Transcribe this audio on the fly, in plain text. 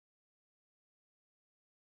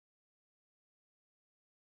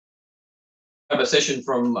have a session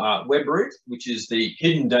from Webroot, which is the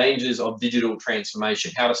hidden dangers of digital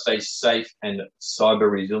transformation, how to stay safe and cyber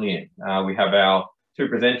resilient. We have our two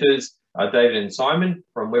presenters, David and Simon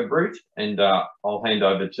from Webroot, and I'll hand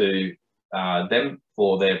over to them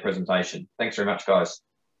for their presentation. Thanks very much, guys.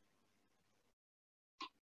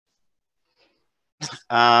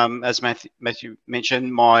 As Matthew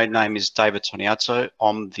mentioned, my name is David Toniazzo.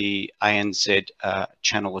 I'm the ANZ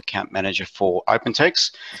Channel Account Manager for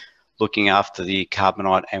OpenText, looking after the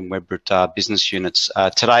Carbonite and Webroot business units.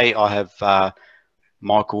 Today I have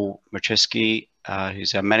Michael Mitrevski,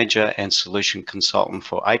 who's our Manager and Solution Consultant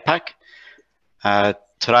for APAC.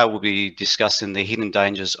 Today we'll be discussing the hidden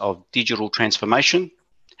dangers of digital transformation,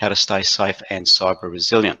 how to stay safe and cyber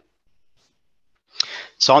resilient.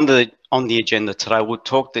 So on the agenda today, we'll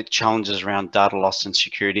talk the challenges around data loss and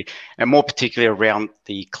security, and more particularly around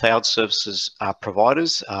the cloud services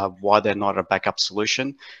providers, why they're not a backup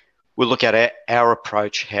solution. We'll look at our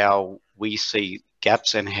approach, how we see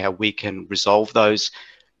gaps and how we can resolve those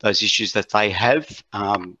issues that they have.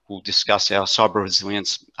 We'll discuss our cyber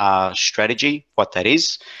resilience strategy, what that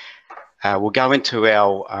is. We'll go into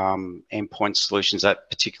our endpoint solutions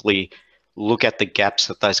that particularly look at the gaps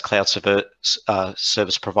that those cloud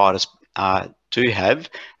service providers do have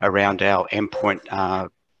around our endpoint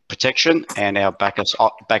protection and our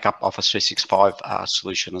backup Office 365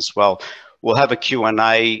 solution as well. We'll have a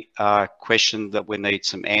Q&A question that we need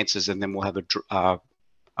some answers, and then we'll have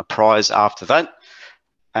a prize after that.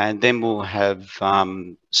 And then we'll have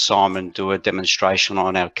Simon do a demonstration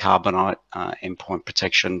on our Carbonite endpoint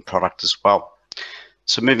protection product as well.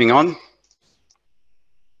 So moving on.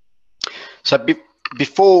 So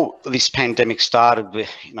before this pandemic started,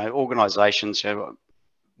 organisations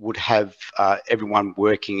would have everyone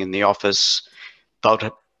working in the office. They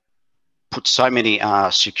would put so many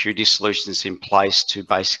security solutions in place to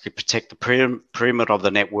basically protect the perimeter of the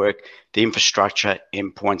network, the infrastructure,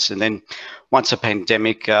 endpoints. And then once a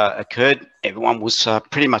pandemic occurred, everyone was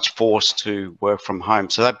pretty much forced to work from home.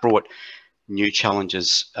 So that brought new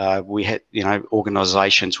challenges. We had,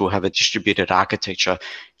 organisations will have a distributed architecture,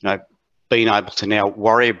 being able to now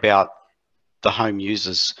worry about the home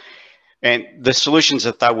users and the solutions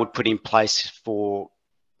that they would put in place for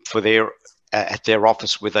their at their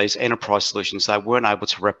office with these enterprise solutions. They weren't able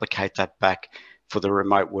to replicate that back for the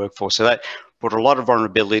remote workforce. So that brought a lot of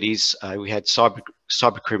vulnerabilities. We had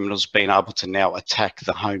cyber criminals being able to now attack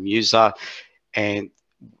the home user, and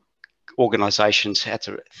organisations had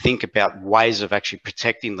to think about ways of actually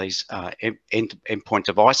protecting these endpoint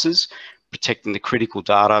devices, protecting the critical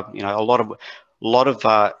data. A lot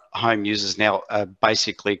of home users now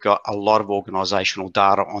basically got a lot of organisational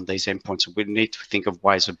data on these endpoints, and we need to think of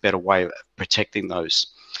better way of protecting those.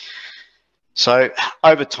 So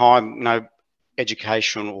over time,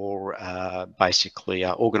 education or basically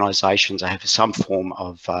organisations have some form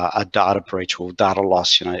of a data breach or data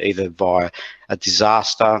loss, either via a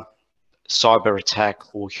disaster, cyber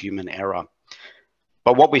attack, or human error.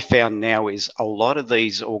 But what we found now is a lot of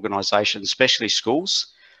these organisations, especially schools,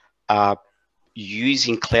 are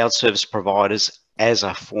using cloud service providers as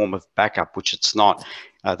a form of backup, which it's not.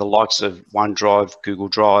 The likes of OneDrive, Google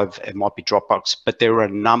Drive, it might be Dropbox, but there are a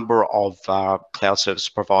number of cloud service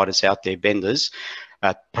providers out there, vendors,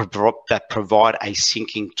 that provide a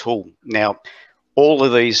syncing tool. Now, all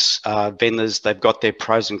of these vendors, they've got their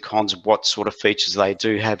pros and cons of what sort of features they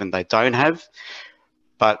do have and they don't have.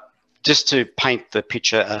 But just to paint the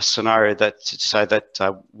picture, a scenario so that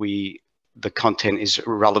the content is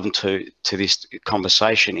relevant to this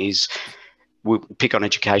conversation is, we'll pick on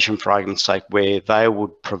education for argument's sake, where they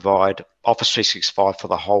would provide Office 365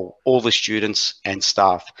 for all the students and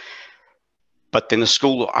staff. But then the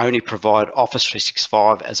school will only provide Office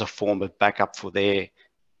 365 as a form of backup for their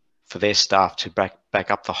staff to back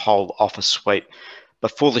up the whole Office suite.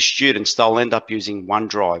 But for the students, they'll end up using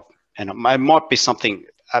OneDrive, and it might be something.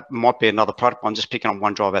 It might be another product. I'm just picking on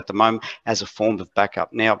OneDrive at the moment as a form of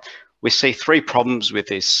backup. Now, we see three problems with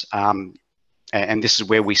this, and this is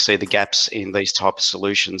where we see the gaps in these type of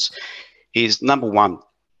solutions. Is number one,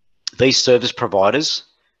 these service providers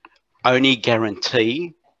only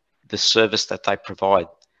guarantee the service that they provide.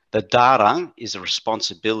 The data is a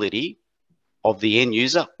responsibility of the end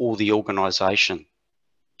user or the organisation.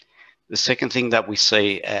 The second thing that we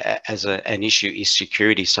see as an issue is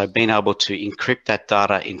security. So being able to encrypt that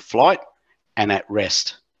data in flight and at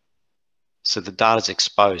rest. So the data is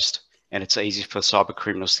exposed and it's easy for cyber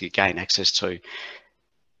criminals to gain access to.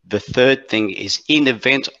 The third thing is, in the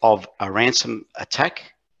event of a ransom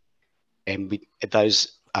attack, and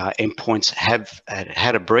those endpoints have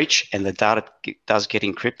had a breach and the data does get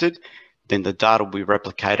encrypted, then the data will be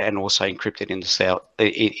replicated and also encrypted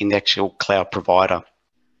in the actual cloud provider.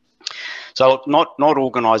 So not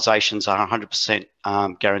organisations are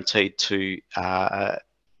 100% guaranteed to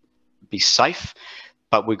be safe,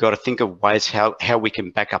 but we've got to think of ways how we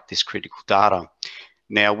can back up this critical data.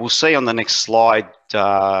 Now, we'll see on the next slide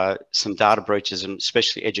some data breaches, and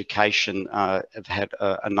especially education have had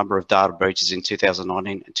a number of data breaches in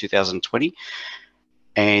 2019 and 2020.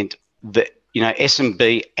 And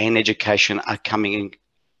SMB and education are coming in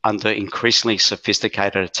under increasingly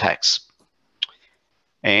sophisticated attacks.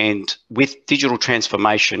 And with digital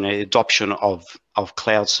transformation and adoption of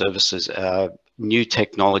cloud services, new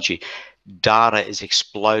technology, data is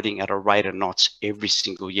exploding at a rate of knots every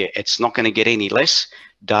single year. It's not going to get any less.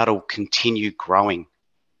 Data will continue growing.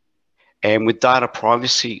 And with data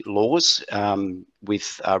privacy laws,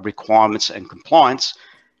 with requirements and compliance,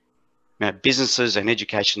 businesses and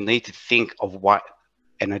education need to think of what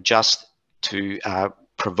and adjust to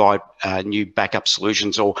provide new backup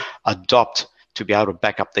solutions or adopt to be able to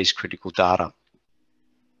back up these critical data.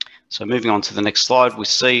 So moving on to the next slide, we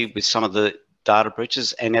see with some of the data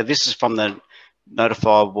breaches, and now this is from the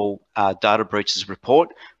notifiable data breaches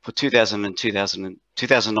report for 2019 and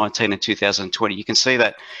 2020. You can see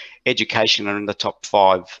that education are in the top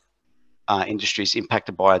 5 industries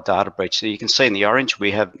impacted by a data breach. So you can see in the orange,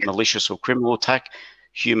 we have malicious or criminal attack,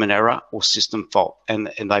 human error, or system fault, and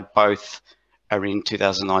they both are in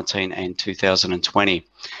 2019 and 2020.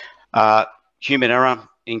 Human error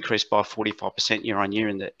increased by 45% year on year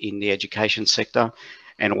in the education sector,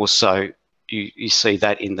 and also you see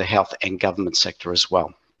that in the health and government sector as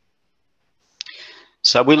well.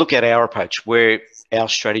 So we look at our approach, where our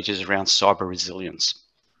strategy is around cyber resilience.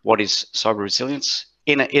 What is cyber resilience?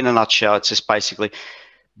 In a nutshell, it's just basically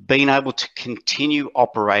being able to continue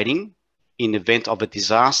operating in the event of a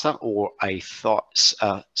disaster or a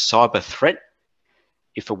cyber threat.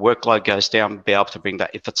 If a workload goes down, be able to bring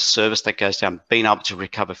that. If it's a service that goes down, being able to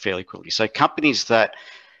recover fairly quickly. So companies that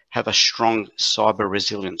have a strong cyber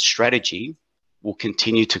resilience strategy will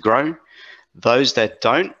continue to grow. Those that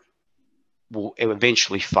don't will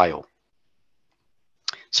eventually fail.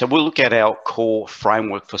 So we'll look at our core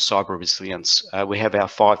framework for cyber resilience. We have our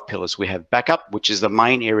 5 pillars. We have backup, which is the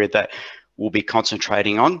main area that we'll be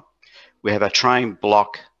concentrating on. We have our train,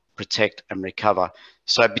 block, protect, and recover.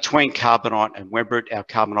 So between Carbonite and Webroot, our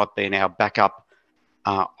Carbonite being our backup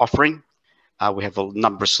offering, we have a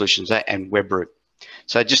number of solutions there, and Webroot.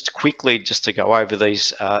 So just quickly, just to go over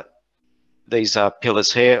these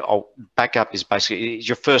pillars here, backup is basically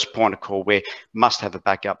your first point of call where you must have a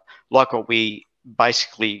backup. Like what we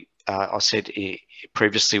basically, I said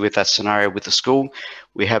previously with that scenario with the school,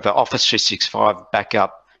 we have an Office 365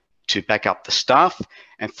 backup to back up the staff.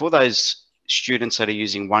 And for those students that are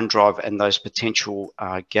using OneDrive and those potential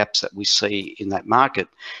gaps that we see in that market,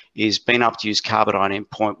 is being able to use Carbonite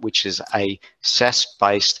Endpoint, which is a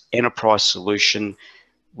SaaS-based enterprise solution,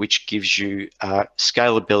 which gives you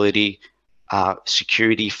scalability,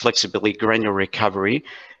 security, flexibility, granular recovery,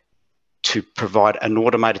 to provide an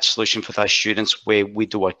automated solution for those students where we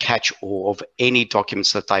do a catch-all of any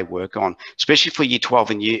documents that they work on, especially for Year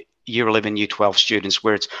 12 and Year 11, Year 12 students,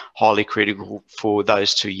 where it's highly critical for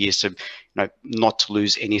those 2 years to, not to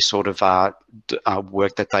lose any sort of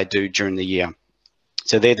work that they do during the year.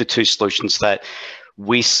 So they're the 2 solutions that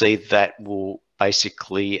we see that will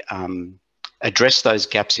basically address those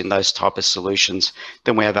gaps in those type of solutions.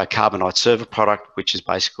 Then we have our Carbonite server product, which is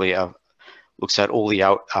basically looks at all the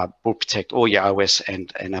will protect all your OS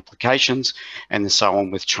and applications, and then so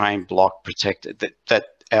on with train, block, protect. That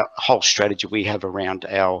our whole strategy we have around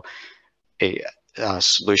our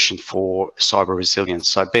solution for cyber resilience.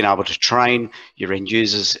 So being able to train your end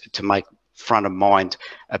users to make front of mind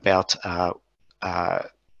about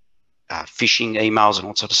phishing emails and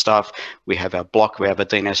all sort of stuff. We have our block, we have a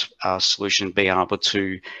DNS solution being able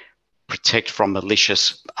to protect from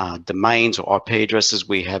malicious domains or IP addresses.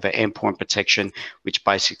 We have an endpoint protection, which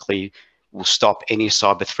basically will stop any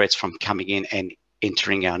cyber threats from coming in and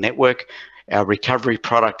entering our network. Our recovery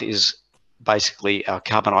product is basically our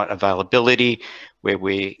Carbonite availability, where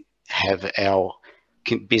we have our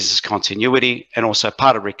business continuity, and also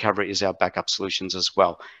part of recovery is our backup solutions as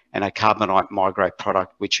well. And a Carbonite migrate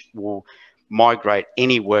product, which will migrate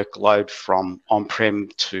any workload from on-prem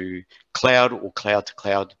to cloud or cloud to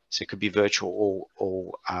cloud. So it could be virtual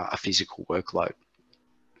or a physical workload.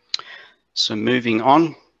 So moving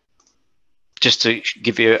on, just to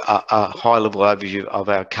give you a high-level overview of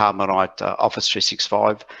our Carbonite Office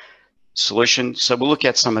 365 solution. So we'll look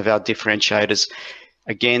at some of our differentiators.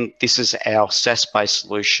 Again, this is our SaaS-based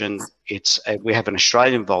solution. We have an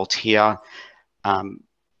Australian vault here.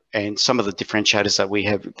 And some of the differentiators that we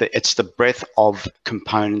have, it's the breadth of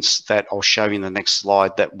components that I'll show you in the next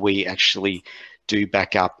slide that we actually do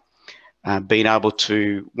back up. Being able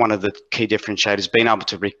to, one of the key differentiators, being able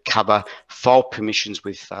to recover file permissions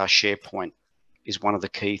with SharePoint is one of the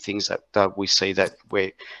key things that we see that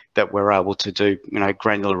we're able to do. You know,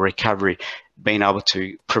 granular recovery, being able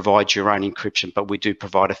to provide your own encryption, but we do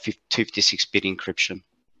provide a 256-bit encryption.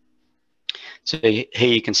 So here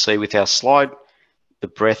you can see with our slide the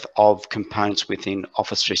breadth of components within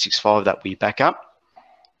Office 365 that we back up,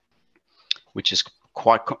 which is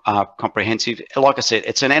quite comprehensive. Like I said,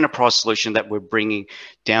 it's an enterprise solution that we're bringing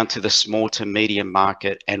down to the small to medium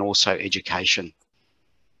market and also education.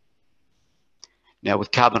 Now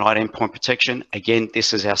with Carbonite Endpoint Protection, again,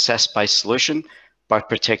 this is our SaaS-based solution, both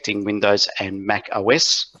protecting Windows and Mac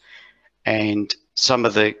OS. And some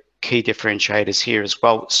of the key differentiators here as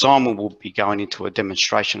well. Simon will be going into a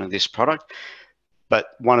demonstration of this product, but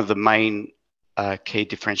one of the main key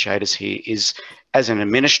differentiators here is, as an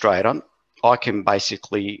administrator, I can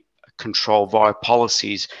basically control via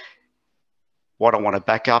policies what I want to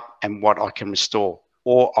back up and what I can restore,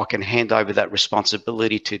 or I can hand over that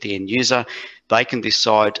responsibility to the end user. They can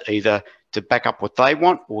decide either to back up what they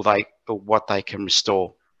want or what they can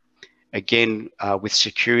restore. Again, with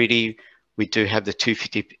security, we do have the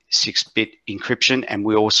 256-bit encryption, and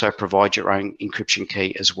we also provide your own encryption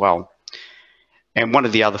key as well. And one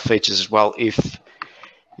of the other features as well, if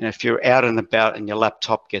you're out and about and your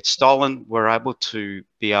laptop gets stolen, we're able to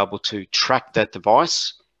track that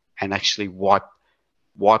device and actually wipe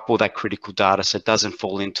all that critical data so it doesn't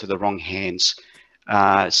fall into the wrong hands,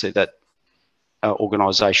 so that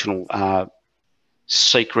organizational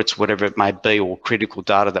secrets, whatever it may be, or critical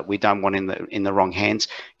data that we don't want in the wrong hands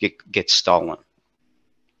gets stolen.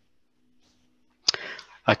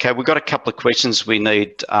 Okay, we've got a couple of questions we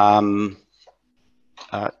need.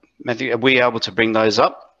 Matthew, are we able to bring those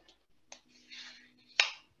up?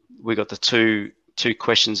 We got the two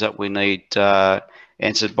questions that we need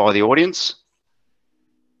answered by the audience.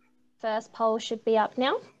 First poll should be up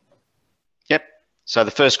now. Yep. So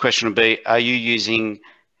the first question would be, are you using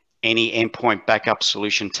any endpoint backup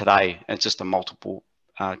solution today? It's just a multiple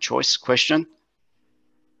choice question.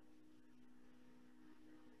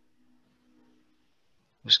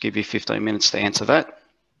 Just give you 15 minutes to answer that.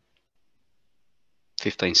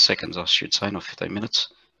 15 seconds, I should say, not 15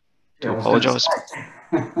 minutes. To apologise.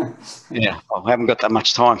 Yeah, I haven't got that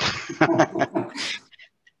much time.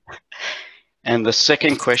 And the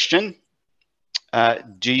second question,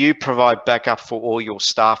 do you provide backup for all your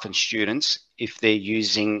staff and students if they're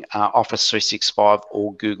using Office 365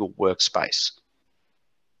 or Google Workspace?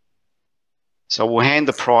 So we'll hand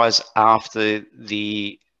the prize after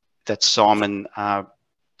that Simon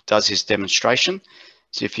does his demonstration.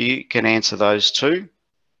 So if you can answer those two,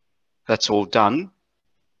 that's all done.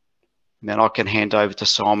 And then I can hand over to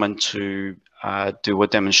Simon to do a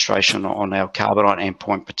demonstration on our Carbonite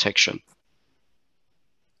Endpoint Protection.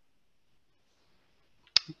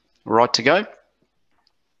 Right to go?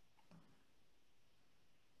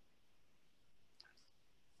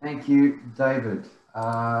 Thank you, David.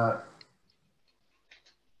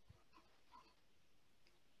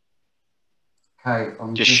 Okay,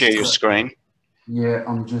 I'm just share your screen. Yeah,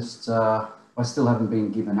 I'm just, I still haven't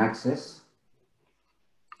been given access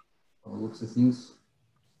by the looks of things.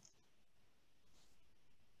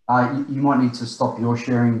 You might need to stop your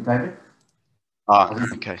sharing, David.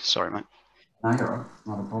 Okay, sorry, mate. No, you're all right,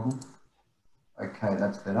 not a problem. Okay,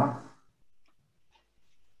 that's better.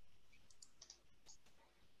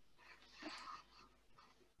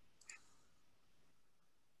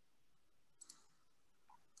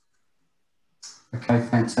 Okay,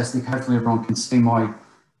 fantastic. Hopefully everyone can see my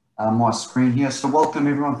my screen here. So welcome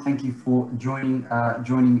everyone. Thank you for joining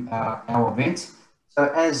our event. So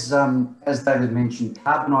as David mentioned,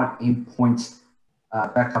 Carbonite Endpoint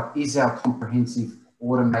Backup is our comprehensive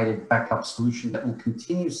automated backup solution that will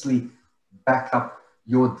continuously back up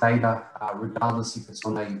your data, regardless if it's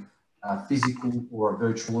on a physical or a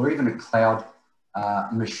virtual or even a cloud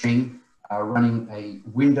machine running a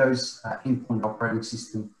Windows endpoint operating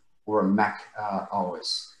system or a Mac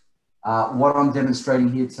OS. What I'm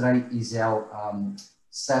demonstrating here today is our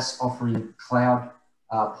SaaS offering cloud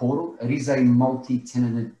portal. It is a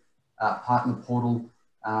multi-tenanted partner portal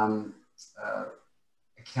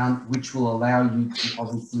account, which will allow you to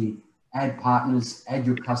obviously add partners, add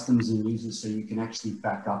your customers and users so you can actually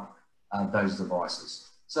back up those devices.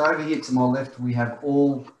 So over here to my left, we have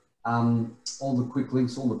all the quick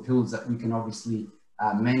links, all the pillars that we can obviously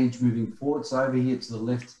manage moving forward. So over here to the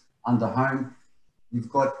left under home, we've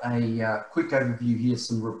got a quick overview here,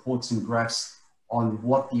 some reports and graphs on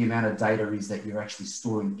what the amount of data is that you're actually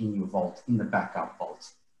storing in your vault, in the backup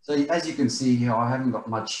vault. So as you can see here, I haven't got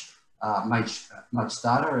much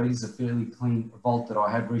data. It is a fairly clean vault that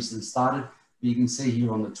I have recently started. But you can see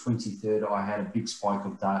here on the 23rd, I had a big spike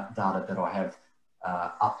of data that I have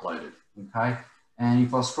uploaded, okay? And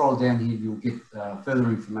if I scroll down here, you'll get further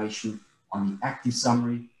information on the active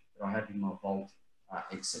summary that I have in my vault,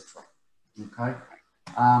 etc. Okay.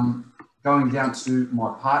 Going down to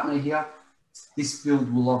my partner here, this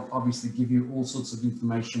field will obviously give you all sorts of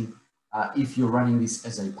information if you're running this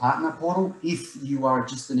as a partner portal. If you are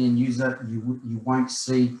just an end user, you won't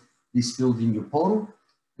see this field in your portal.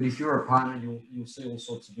 But if you're a partner, you'll see all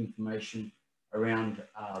sorts of information around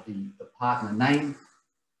the partner name,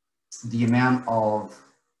 the amount of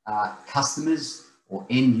customers or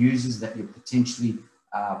end users that you're potentially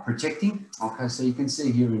protecting. Okay, so you can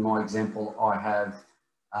see here in my example, I have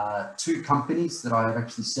 2 companies that I have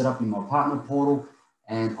actually set up in my partner portal,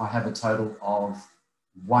 and I have a total of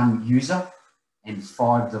 1 user and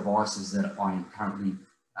 5 devices that I am currently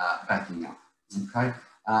backing up. Okay,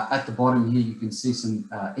 at the bottom here, you can see some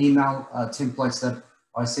email templates that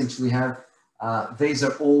I essentially have. These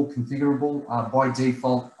are all configurable by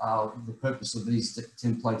default. The purpose of these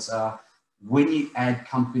templates are when you add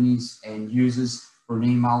companies and users for an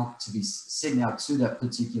email to be sent out to that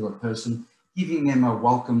particular person, giving them a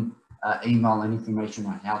welcome email and information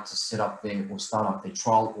on how to set up their or start up their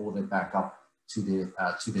trial or their backup to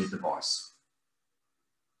their device.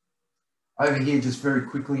 Over here, just very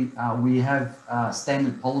quickly, we have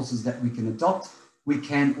standard policies that we can adopt. We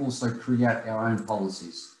can also create our own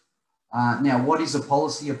policies. Now, what is a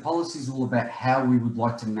policy? A policy is all about how we would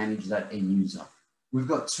like to manage that end user. We've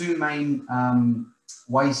got 2 main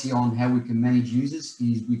ways here on how we can manage users.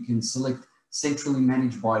 Is we can select centrally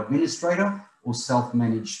managed by administrator or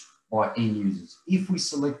self-managed by end users. If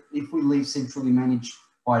we leave centrally managed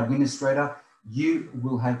by administrator, you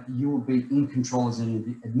will be in control as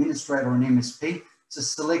an administrator or an MSP to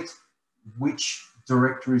select which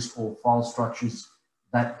directories or file structures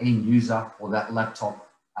that end user or that laptop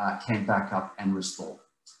can back up and restore.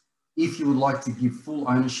 If you would like to give full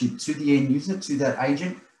ownership to the end user, to that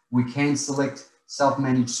agent, we can select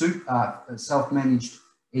self-managed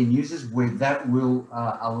end users, where that will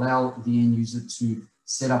allow the end user to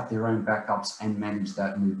set up their own backups and manage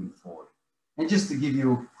that moving forward. And just to give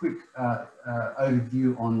you a quick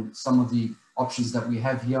overview on some of the options that we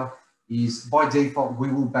have here is by default,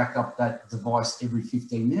 we will back up that device every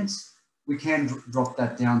 15 minutes. We can drop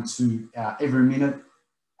that down to every minute,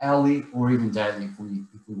 hourly, or even daily if we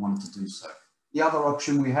wanted to do so. The other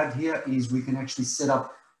option we have here is we can actually set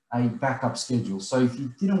up a backup schedule. So if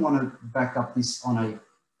you didn't want to back up this on a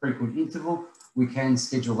frequent interval, we can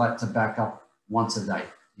schedule that to back up once a day,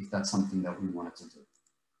 if that's something that we wanted to do.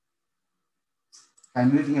 Okay,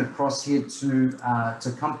 moving across here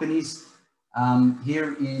to companies.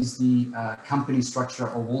 Here is the company structure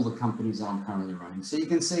of all the companies that I'm currently running. So you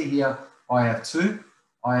can see here, I have 2.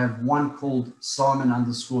 I have one called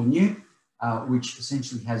Simon_new, which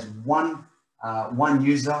essentially has one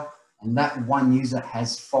user, and that one user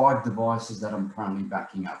has 5 devices that I'm currently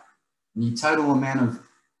backing up. And the total amount of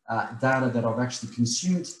data that I've actually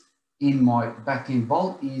consumed in my backend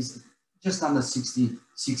vault is just under 60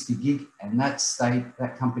 gig, and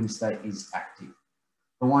that company state is active.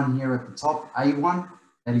 The one here at the top, A1,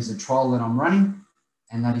 that is a trial that I'm running,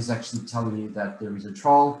 and that is actually telling you that there is a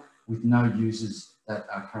trial with no users that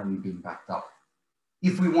are currently being backed up.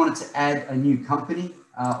 If we wanted to add a new company,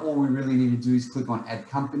 all we really need to do is click on Add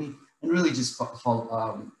Company and really just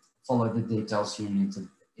follow the details here into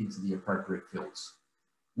the appropriate fields.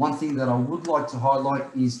 One thing that I would like to highlight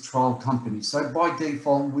is trial company. So by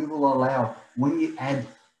default, we will allow, when you add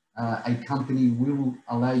a company, we will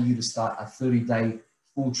allow you to start a 30-day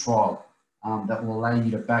full trial that will allow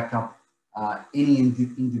you to back up any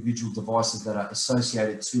individual devices that are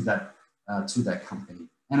associated to that company.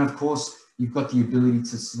 And of course, you've got the ability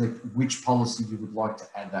to select which policy you would like to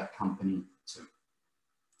add that company to.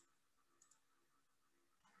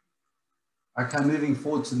 Okay, moving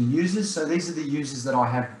forward to the users. So these are the users that I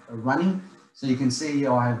have running. So you can see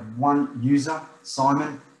here I have one user,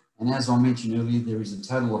 Simon, and as I mentioned earlier, there is a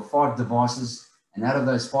total of 5 devices, and out of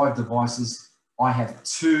those 5 devices, I have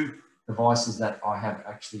 2 devices that I have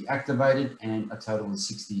actually activated, and a total of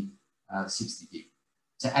 60 gig.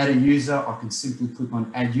 To add a user, I can simply click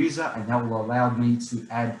on Add User, and that will allow me to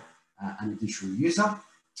add an additional user.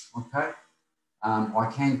 Okay.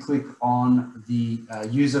 I can click on the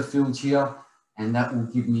user field here, and that will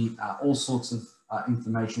give me all sorts of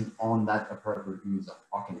information on that appropriate user.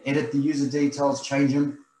 I can edit the user details, change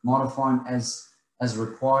them, modify them as as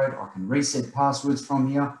required. I can reset passwords from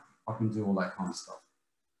here. I can do all that kind of stuff.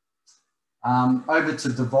 Over to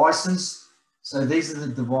devices. So these are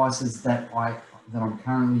the devices that I'm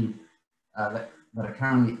currently that are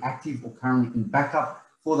currently active or currently in backup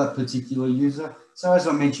for that particular user. So as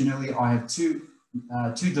I mentioned earlier, I have two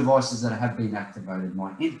devices that have been activated: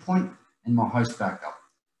 my endpoint and my host backup.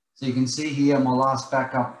 So you can see here my last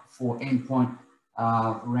backup for endpoint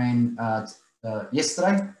ran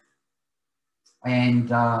yesterday,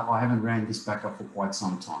 and I haven't ran this backup for quite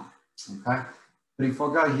some time. Okay, but if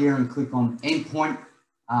I go here and click on endpoint,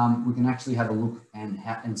 we can actually have a look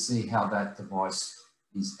and see how that device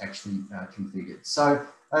is actually configured. So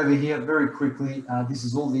over here, very quickly, this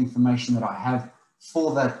is all the information that I have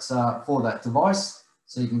for that device.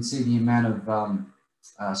 So you can see the amount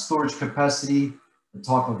of storage capacity, the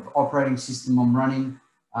type of operating system I'm running,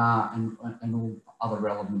 and all other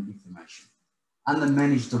relevant information. Under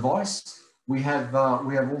manage device, we have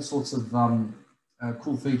all sorts of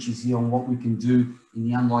cool features here on what we can do in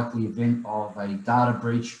the unlikely event of a data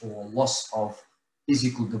breach or loss of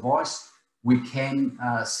physical device. We can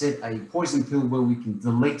set a poison pill where we can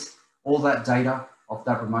delete all that data of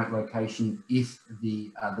that remote location if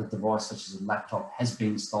the device, such as a laptop, has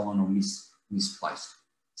been stolen or misplaced.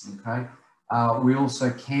 Okay. We also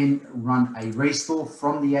can run a restore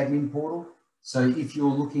from the admin portal. So if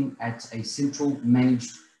you're looking at a central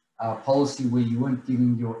managed policy where you weren't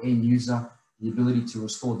giving your end user the ability to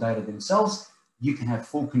restore data themselves, you can have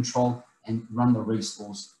full control and run the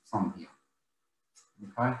restores from here.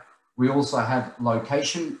 Okay. We also have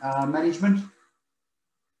location management,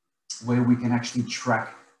 where we can actually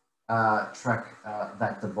track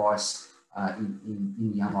that device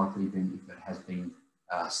in the unlikely event if it has been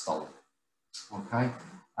stolen. Okay,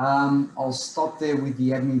 I'll stop there with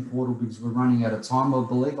the admin portal because we're running out of time, I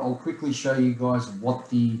believe. I'll quickly show you guys what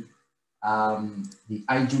the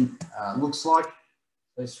agent looks like.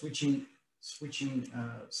 So switching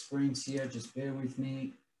screens here, just bear with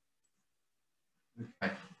me.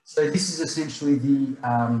 Okay, so this is essentially the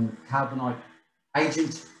Carbonite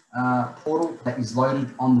agent portal that is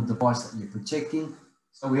loaded on the device that you're protecting.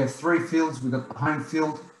 So we have three fields. We've got the home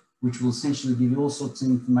field, which will essentially give you all sorts of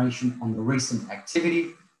information on the recent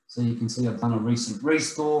activity. So you can see I've done a recent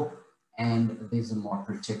restore, and these are my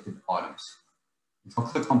protected items. If I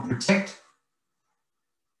click on protect,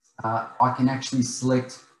 I can actually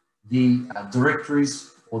select the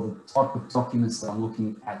directories or the type of documents that I'm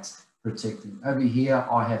looking at protecting. Over here,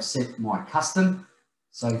 I have set my custom.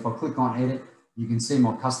 So if I click on edit, you can see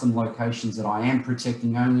my custom locations that I am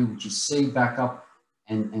protecting only, which is C, backup,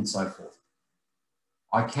 and so forth.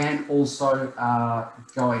 I can also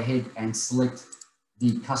go ahead and select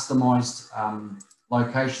the customized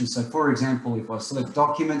location. So for example, if I select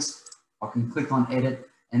documents, I can click on edit,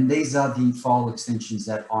 and these are the file extensions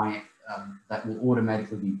that that will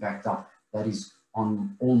automatically be backed up. That is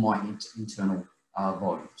on all my internal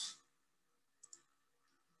volumes.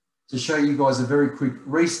 To show you guys a very quick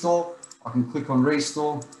restore, I can click on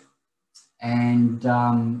restore, and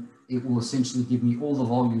it will essentially give me all the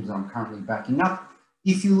volumes that I'm currently backing up.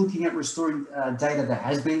 If you're looking at restoring data that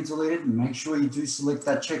has been deleted, make sure you do select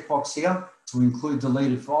that checkbox here to include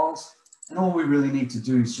deleted files. And all we really need to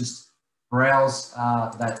do is just browse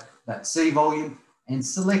that C volume and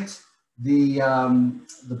select the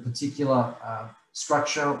particular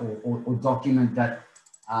structure or document that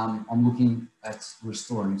I'm looking at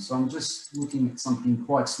restoring. So I'm just looking at something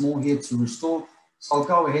quite small here to restore. So I'll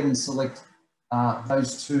go ahead and select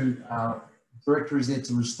those two directories there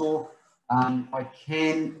to restore. I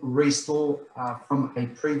can restore from a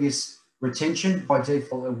previous retention. By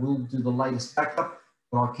default, it will do the latest backup,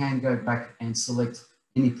 but I can go back and select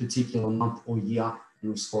any particular month or year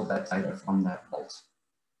and restore that data from that vault.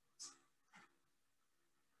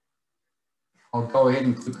 I'll go ahead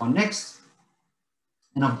and click on next.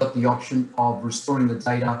 And I've got the option of restoring the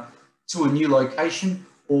data to a new location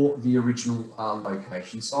or the original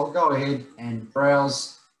location. So I'll go ahead and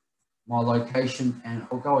browse my location, and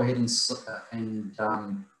I'll go ahead and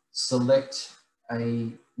select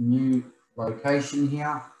a new location here.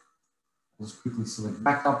 I'll just quickly select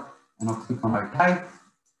backup, and I'll click on OK,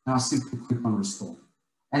 and I'll simply click on restore.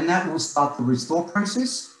 And that will start the restore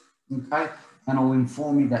process, okay? And it'll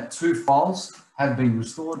inform me that 2 files have been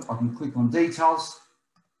restored. I can click on details,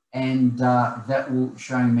 and that will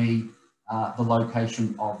show me the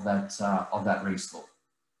location of that restore.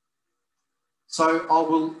 So I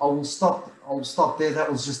will stop there. That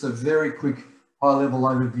was just a very quick high-level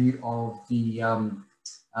overview of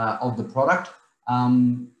the product.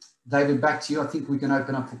 David, back to you. I think we can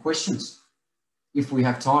open up for questions if we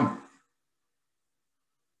have time.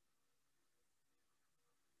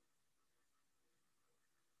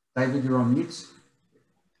 David, you're on mute.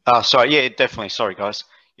 Sorry, yeah, definitely. Sorry, guys.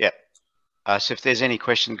 Yeah. So if there's any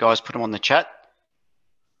questions, guys, put them on the chat,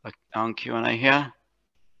 like on Q&A here.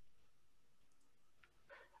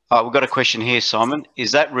 We've got a question here, Simon.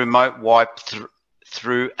 Is that remote wipe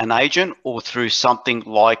through an agent or through something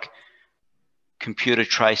like computer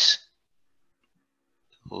trace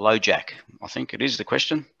LoJack? I think it is the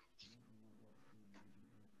question.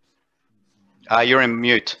 You're in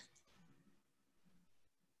mute.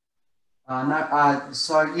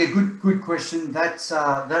 So yeah, good question. That's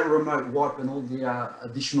that remote wipe and all the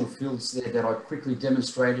additional fields there that I quickly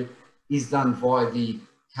demonstrated is done via the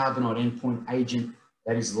Carbonite endpoint agent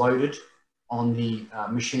that is loaded on the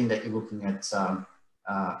machine that you're looking at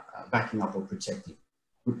backing up or protecting.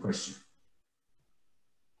 Good question.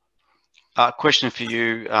 Question for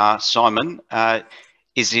you, Simon.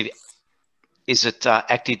 Is it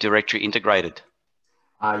Active Directory integrated?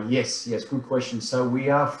 Yes, good question. So we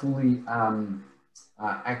are fully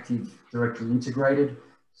Active Directory integrated.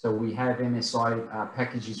 So we have MSI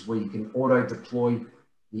packages where you can auto deploy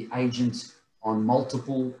the agent on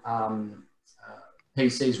multiple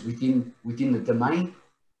PCs within the domain.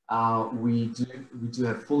 We do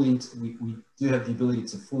have the ability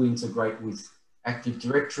to fully integrate with Active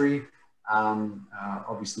Directory.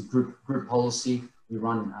 Obviously, group policy. We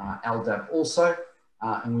run LDAP also.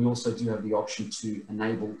 And we also do have the option to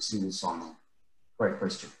enable single sign-on. Great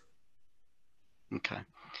question. Okay.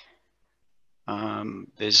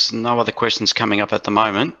 There's no other questions coming up at the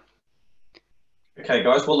moment. Okay,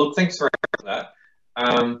 guys. Well, look, thanks for that.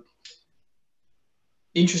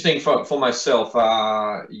 Interesting for myself,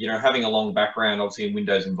 you know, having a long background, obviously, in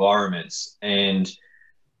Windows environments, and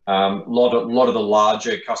a lot of the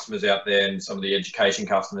larger customers out there and some of the education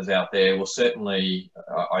customers out there will certainly,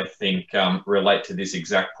 I think, relate to this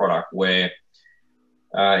exact product where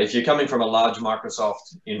if you're coming from a large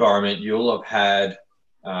Microsoft environment, you'll have had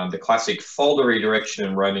the classic folder redirection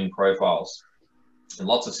and roaming profiles. And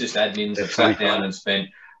lots of sysadmins have sat down and spent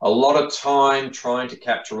a lot of time trying to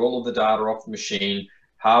capture all of the data off the machine,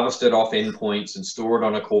 harvest it off endpoints and store it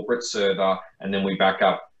on a corporate server, and then we back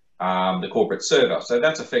up the corporate server. So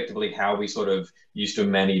that's effectively how we sort of used to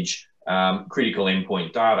manage critical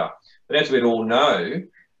endpoint data. But as we'd all know,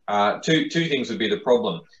 two things would be the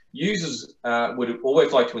problem. Users would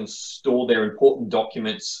always like to install their important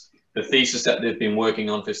documents, the thesis that they've been working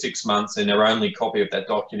on for 6 months, and their only copy of that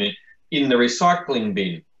document in the recycling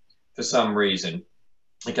bin for some reason.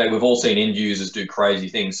 Okay, we've all seen end users do crazy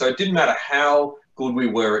things. So it didn't matter how good we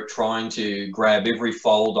were at trying to grab every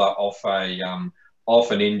folder off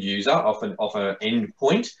an end user, off an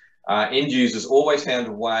endpoint. End users always found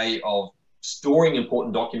a way of storing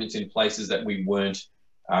important documents in places that we weren't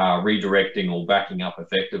redirecting or backing up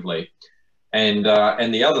effectively. And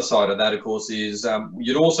the other side of that, of course, is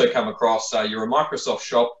you'd also come across, you're a Microsoft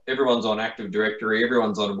shop, everyone's on Active Directory,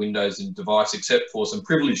 everyone's on a Windows device, except for some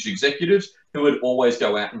privileged executives who would always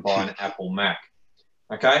go out and buy an Apple Mac.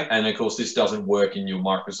 Okay, and of course, this doesn't work in your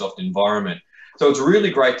Microsoft environment. So it's really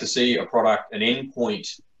great to see a product, an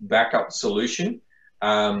endpoint backup solution,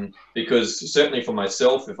 because certainly for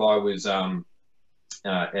myself, if I was,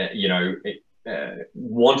 you know,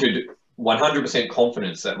 wanted 100%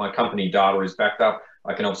 confidence that my company data is backed up,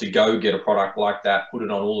 I can obviously go get a product like that, put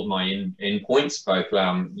it on all of my endpoints, both,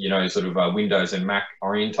 you know, sort of Windows and Mac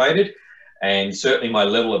orientated. And certainly my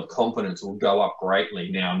level of confidence will go up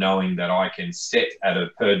greatly now, knowing that I can set at a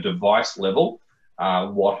per device level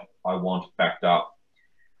what I want backed up.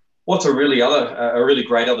 What's a really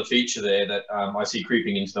great other feature there that I see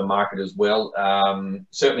creeping into the market as well,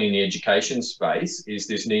 certainly in the education space, is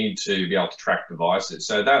this need to be able to track devices.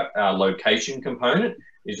 So that location component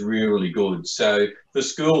is really good. So for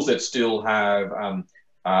schools that still have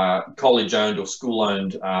college-owned or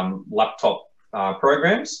school-owned laptop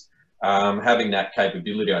programs, having that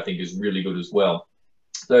capability, I think, is really good as well.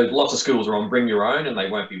 So lots of schools are on bring your own and they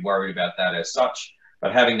won't be worried about that as such.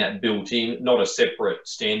 But having that built in, not a separate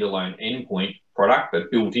standalone endpoint product, but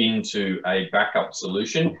built into a backup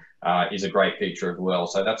solution is a great feature as well.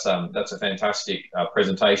 So that's a fantastic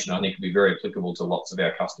presentation. I think it'll be very applicable to lots of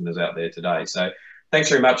our customers out there today. So thanks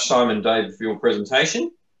very much, Simon and David, for your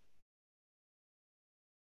presentation.